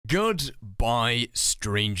Goodbye,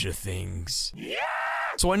 Stranger Things. Yeah!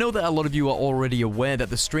 So I know that a lot of you are already aware that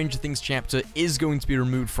the Stranger Things chapter is going to be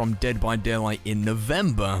removed from Dead by Daylight in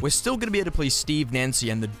November. We're still going to be able to play Steve, Nancy,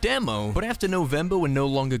 and the demo, but after November, we're no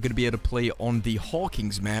longer going to be able to play on the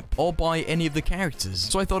Hawkins map or by any of the characters.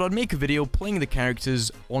 So I thought I'd make a video playing the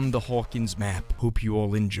characters on the Hawkins map. Hope you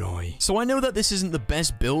all enjoy. So I know that this isn't the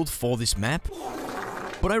best build for this map,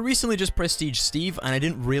 but I recently just prestiged Steve, and I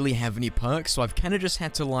didn't really have any perks, so I've kind of just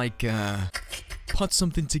had to, like, put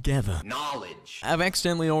something together. Knowledge. I've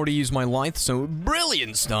accidentally already used my Lithe, so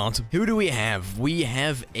brilliant start. Who do we have? We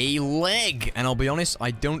have a leg, and I'll be honest,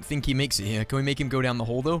 I don't think he makes it here. Can we make him go down the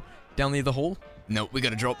hole, though? Down near the hole? No, we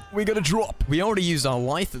gotta drop. We gotta drop. We already used our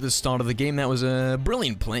Lithe at the start of the game. That was a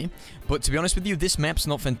brilliant play. But to be honest with you, this map's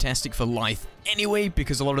not fantastic for Lithe anyway,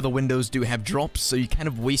 because a lot of the windows do have drops, so you kind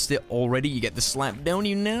of waste it already. You get the slap down,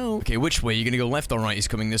 you know. Okay, which way? You're gonna go left or right? He's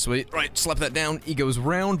coming this way. Right, slap that down. He goes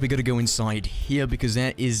round. We gotta go inside here, because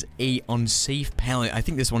that is a unsafe pallet. I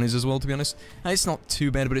think this one is as well, to be honest. It's not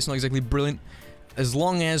too bad, but it's not exactly brilliant. As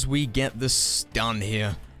long as we get the stun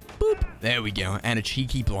here. Boop. There we go. And a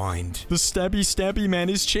cheeky blind. The stabby man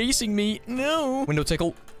is chasing me. No. Window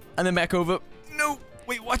tickle. And then back over. No.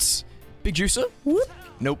 Wait, what? Big juicer? Whoop.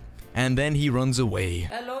 Nope. And then he runs away.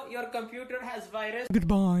 Hello, your computer has virus.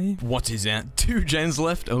 Goodbye. What is that? 2 gens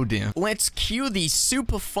left? Oh dear. Let's cue the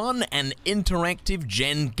super fun and interactive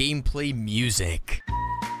gen gameplay music.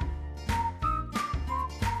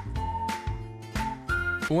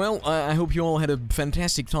 Well, I hope you all had a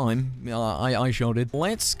fantastic time. I sure did.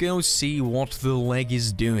 Let's go see what the leg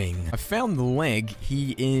is doing. I found the leg.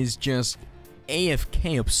 He is just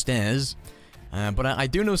AFK upstairs. But I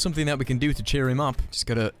do know something that we can do to cheer him up. Just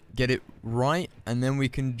gotta get it right, and then we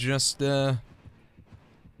can just, there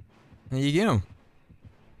you go.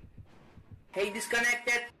 Hey,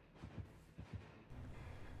 disconnected.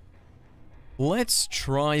 Let's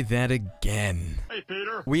try that again. Hey,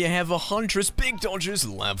 Peter. We have a Huntress Big Dodgers.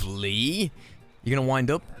 Lovely. You're gonna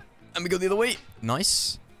wind up, and we go the other way.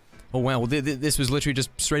 Nice. Oh, wow. This was literally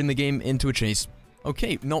just straight in the game into a chase.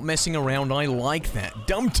 Okay, not messing around. I like that.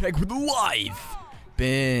 Dumb tech with life.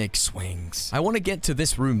 Big swings. I want to get to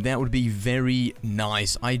this room. That would be very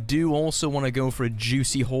nice. I do also want to go for a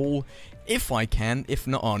juicy hole if I can. If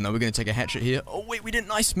not, oh no, we're going to take a hatchet here. Oh wait, we didn't.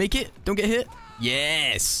 Nice. Make it. Don't get hit.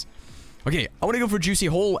 Yes. Okay, I want to go for a juicy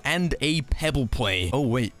hole and a pebble play. Oh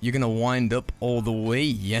wait, you're going to wind up all the way?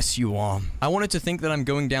 Yes, you are. I wanted to think that I'm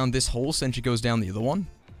going down this hole since she goes down the other one.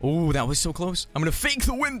 Oh, that was so close. I'm going to fake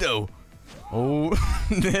the window. Oh,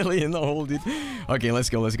 nearly in the hole, dude. Okay,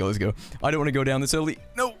 let's go. I don't want to go down this early.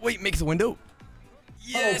 No, wait, make the window.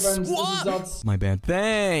 Yes, hello, friends. what? This is My bad.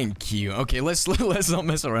 Thank you. Okay, let's not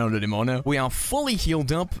mess around anymore now. We are fully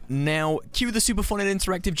healed up. Now, cue the super fun and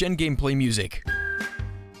interactive gen gameplay music.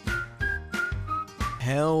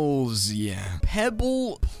 Hells yeah.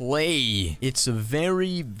 Pebble play. It's a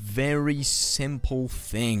very, very simple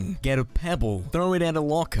thing. Get a pebble. Throw it at a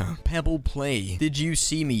locker. Pebble play. Did you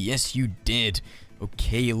see me? Yes, you did.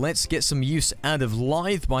 Okay, let's get some use out of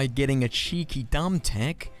Lithe by getting a cheeky dumb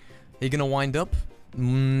tech. Are you gonna wind up?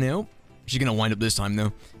 Nope. She's gonna wind up this time,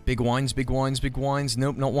 though. Big winds, big winds, big winds.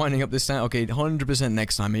 Nope, not winding up this time. Okay, 100%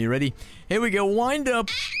 next time. Are you ready? Here we go. Wind up.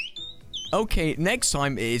 Okay, next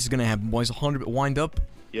time it's gonna happen, boys. 100 wind up.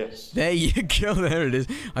 Yes. There you go. There it is.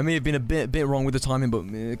 I may have been a bit wrong with the timing, but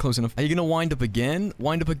close enough. Are you gonna wind up again?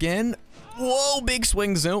 Wind up again? Whoa, big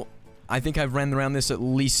swings though. I think I've ran around this at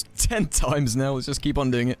least 10 times now. Let's just keep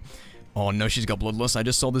on doing it. Oh no, she's got bloodlust. I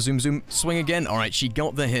just saw the zoom swing again. All right, she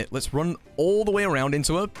got the hit. Let's run all the way around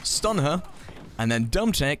into her, stun her, and then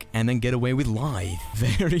dumb tech, and then get away with Lithe.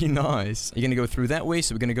 Very nice. You're gonna go through that way,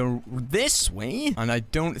 so we're gonna go this way. And I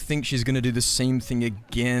don't think she's gonna do the same thing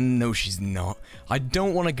again. No, she's not. I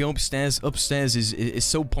don't want to go upstairs. Upstairs is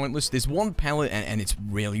so pointless. There's one pallet, and it's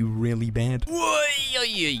really, really bad.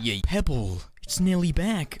 Pebble. It's nearly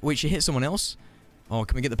back. Wait, she hit someone else? Oh,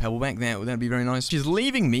 can we get the pebble back? That'd be very nice. She's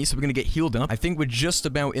leaving me, so we're gonna get healed up. I think we're just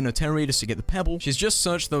about in a 10 radius to get the pebble. She's just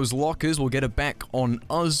searched those lockers. We'll get her back on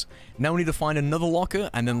us. Now we need to find another locker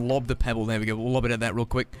and then lob the pebble. There we go. We'll lob it at that real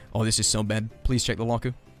quick. Oh, this is so bad. Please check the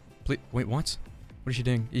locker. Please. Wait, what? What is she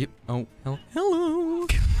doing? Oh, hello.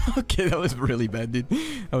 Okay, that was really bad, dude.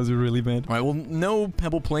 That was really bad. All right, well, no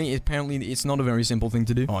pebble play. Apparently, it's not a very simple thing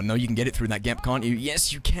to do. Oh, no, you can get it through that gap, can't you?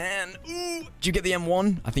 Yes, you can. Ooh. Did you get the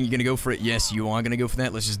M1? I think you're going to go for it. Yes, you are going to go for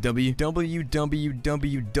that. Let's just www.w.com.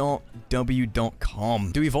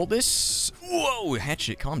 Do we vault this? Whoa,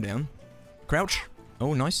 hatchet. Calm down. Crouch.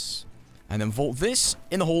 Oh, nice. And then vault this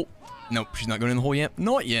in the hole. Nope, she's not going in the hole yet.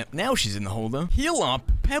 Not yet. Now she's in the hole, though. Heal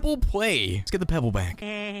up. Pebble play. Let's get the pebble back.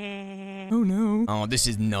 Oh, no. Oh, this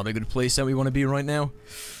is not a good place that we want to be right now.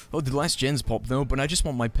 Oh, the last gen's popped, though, but I just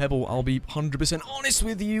want my pebble. I'll be 100% honest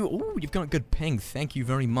with you. Oh, you've got good ping. Thank you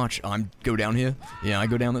very much. Go down here. Yeah, I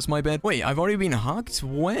go down. That's my bed. Wait, I've already been hooked?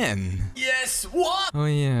 When? Yes, what? Oh,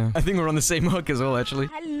 yeah. I think we're on the same hook as well, actually.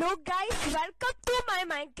 Hello guys, welcome to my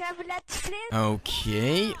Minecraft Let's Play.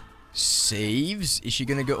 Okay. Saves. Is she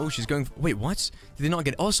gonna go? Oh, she's going. Wait, what? Did they not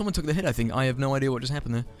get? Oh, someone took the hit, I think. I have no idea what just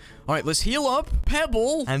happened there. Alright, let's heal up.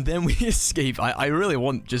 Pebble. And then we escape. I really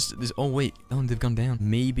want just this. Oh, wait. Oh, they've gone down.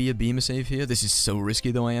 Maybe a beamer save here. This is so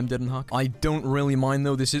risky, though. I am dead and huck. I don't really mind,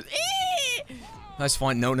 though. This is. That's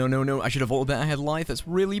fine. No, no, no, no. I should have vaulted that. I had life. That's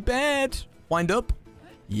really bad. Wind up.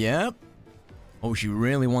 Yep. Oh, she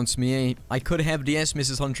really wants me, eh? I could have DS,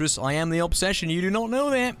 Mrs. Huntress. I am the obsession. You do not know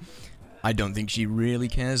that. I don't think she really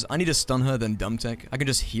cares. I need to stun her, then dumb tech. I can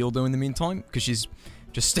just heal, though, in the meantime, because she's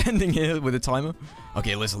just standing here with a timer.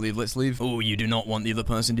 Okay, let's leave, let's leave. Oh, you do not want the other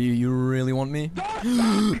person, do you? You really want me?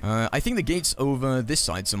 I think the gate's over this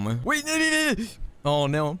side somewhere. Wait, no. Oh,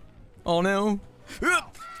 no. Oh, no.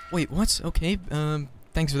 Wait, what? Okay,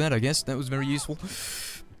 thanks for that, I guess. That was very useful.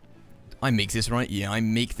 I make this, right? Yeah, I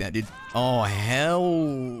make that. Oh,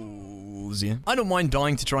 hell. Yeah. I don't mind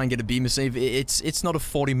dying to try and get a beamer save. It's not a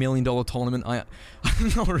 $40 million tournament. I'm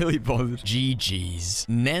not really bothered. GG's.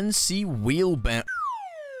 Nancy Wheelbarrow.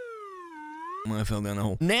 I fell down the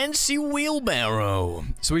hole. Nancy Wheelbarrow.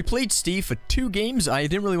 So we played Steve for 2 games. I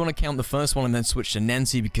didn't really want to count the first one and then switch to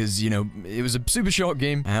Nancy because, you know, it was a super short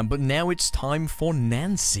game. But now it's time for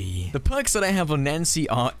Nancy. The perks that I have on Nancy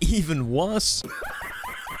are even worse.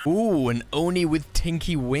 Ooh, an Oni with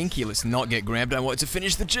Tinky Winky. Let's not get grabbed. I want to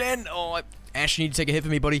finish the gen. Oh, Ash, you need to take a hit for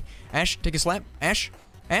me, buddy. Ash, take a slap. Ash.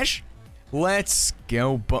 Ash. Let's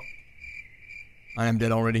go, but I am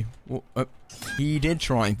dead already. He did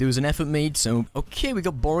try. There was an effort made, so... Okay, we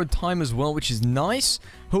got borrowed time as well, which is nice.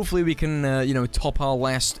 Hopefully we can, you know, top our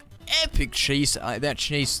last epic chase. That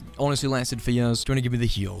chase honestly lasted for years. Do you want to give me the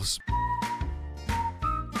heals?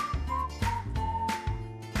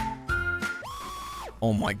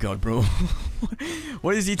 Oh my god, bro.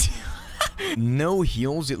 What is he doing? No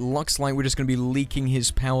heals. It looks like we're just going to be leaking his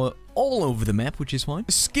power all over the map, which is fine.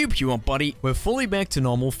 Scoop you up, buddy. We're fully back to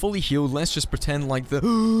normal, fully healed. Let's just pretend like the...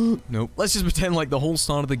 Nope. Let's just pretend like the whole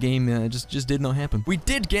start of the game just did not happen. We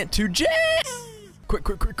did get to J.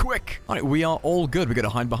 Quick. Alright, we are all good. We got to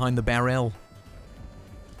hide behind the barrel.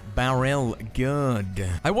 Barrel, good.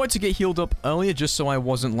 I wanted to get healed up earlier just so I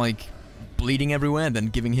wasn't like... bleeding everywhere and then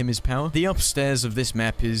giving him his power. The upstairs of this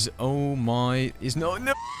map is, oh my, is no.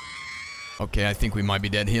 Okay, I think we might be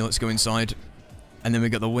dead here. Let's go inside. And then we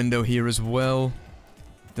got the window here as well.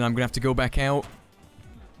 Then I'm gonna have to go back out.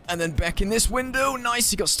 And then back in this window. Nice,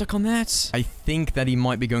 he got stuck on that. I think that he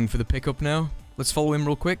might be going for the pickup now. Let's follow him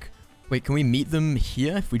real quick. Wait, can we meet them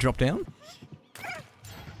here if we drop down?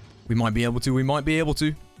 We might be able to. We might be able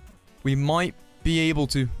to. We might be able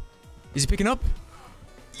to. Is he picking up?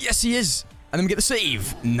 Yes, he is. And then we get the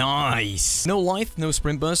save. Nice. No life, no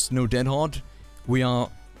sprint burst, no dead hard. We are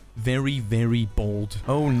very, very bold.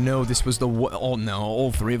 Oh no, this was the... Oh no,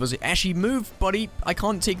 all 3 of us. Ashy, move, buddy. I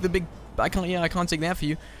can't take the big... I can't take that for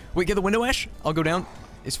you. Wait, get the window, Ash. I'll go down.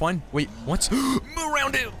 It's fine. Wait, what? Move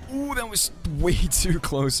around it. Ooh, that was way too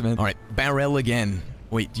close, man. All right, barrel again.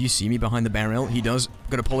 Wait, do you see me behind the barrel? He does.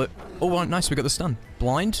 Gotta pull it. Oh, nice. We got the stun.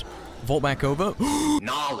 Blind. Vault back over.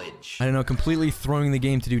 Knowledge. I don't know, completely throwing the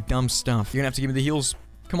game to do dumb stuff. You're gonna have to give me the heals.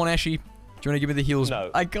 Come on, Ashy. Do you want to give me the heals? No.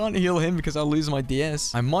 I can't heal him because I'll lose my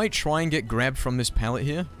DS. I might try and get grabbed from this pallet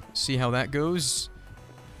here. See how that goes.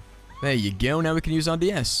 There you go. Now we can use our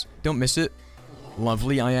DS. Don't miss it.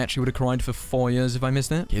 Lovely. I actually would have cried for 4 years if I missed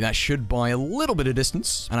that. Okay, that should buy a little bit of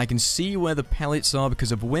distance. And I can see where the pallets are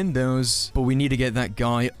because of windows. But we need to get that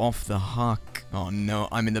guy off the hook. Oh no,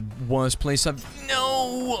 I'm in the worst place I've... No!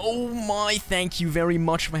 Oh my, thank you very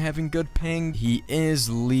much for having good ping. He is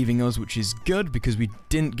leaving us, which is good because we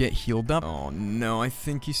didn't get healed up. Oh no, I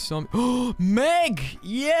think he saw me. Oh, Meg!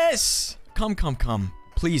 Yes! Come.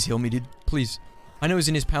 Please heal me, dude. Please. I know he's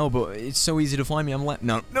in his power, but it's so easy to find me. I'm like,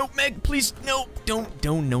 no, Meg, please, no, don't,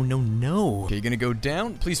 no. Okay, you're gonna go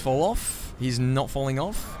down. Please fall off. He's not falling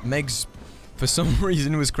off. Meg's, for some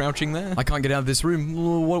reason, was crouching there. I can't get out of this room.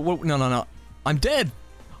 What? No. I'm dead.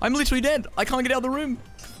 I'm literally dead. I can't get out of the room.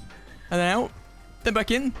 And then out. Then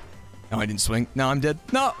back in. No, I didn't swing. No, I'm dead.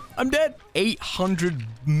 No, I'm dead. 800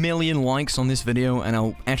 million likes on this video, and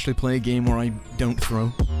I'll actually play a game where I don't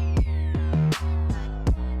throw.